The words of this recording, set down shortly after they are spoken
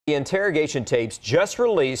The interrogation tapes just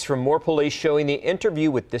released from Moore Police showing the interview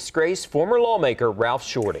with disgraced former lawmaker Ralph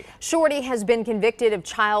Shortey. Shortey has been convicted of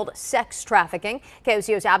child sex trafficking.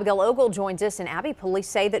 KOCO's Abigail Ogle joins us, and Abby, police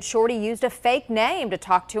say that Shortey used a fake name to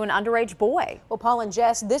talk to an underage boy. Well, Paul and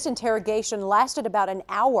Jess, this interrogation lasted about an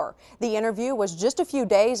hour. The interview was just a few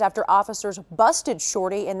days after officers busted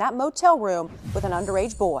Shortey in that motel room with an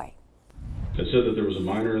underage boy. It said that there was a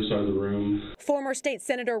minor inside the room. Former State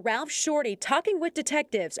Senator Ralph Shortey talking with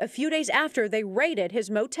detectives a few days after they raided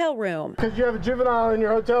his motel room. Because you have a juvenile in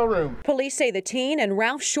your hotel room. Police say the teen and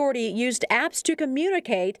Ralph Shortey used apps to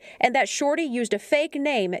communicate, and that Shortey used a fake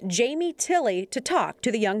name, Jamie Tilley, to talk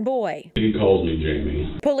to the young boy. He calls me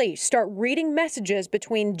Jamie. Police start reading messages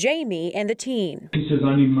between Jamie and the teen. He says,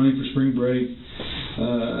 "I need money for spring break."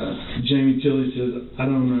 Jamie Tilley says, "I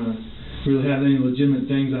don't really have any legitimate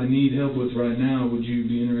things I need help with right now. Would you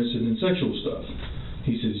be interested in sexual stuff?"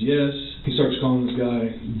 He says yes. He starts calling this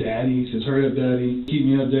guy Daddy. He says, "Hurry up, Daddy. Keep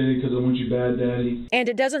me updated because I want you bad, Daddy." And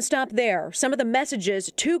it doesn't stop there. Some of the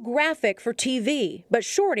messages too graphic for TV, but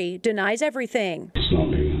Shortey denies everything. It's not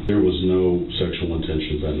me. There was no sexual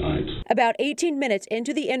intentions that night. About 18 minutes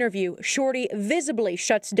into the interview, Shortey visibly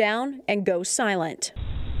shuts down and goes silent.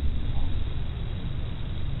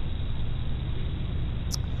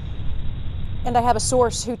 And I have a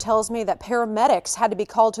source who tells me that paramedics had to be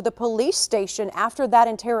called to the police station after that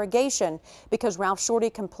interrogation because Ralph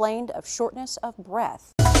Shortey complained of shortness of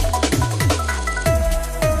breath.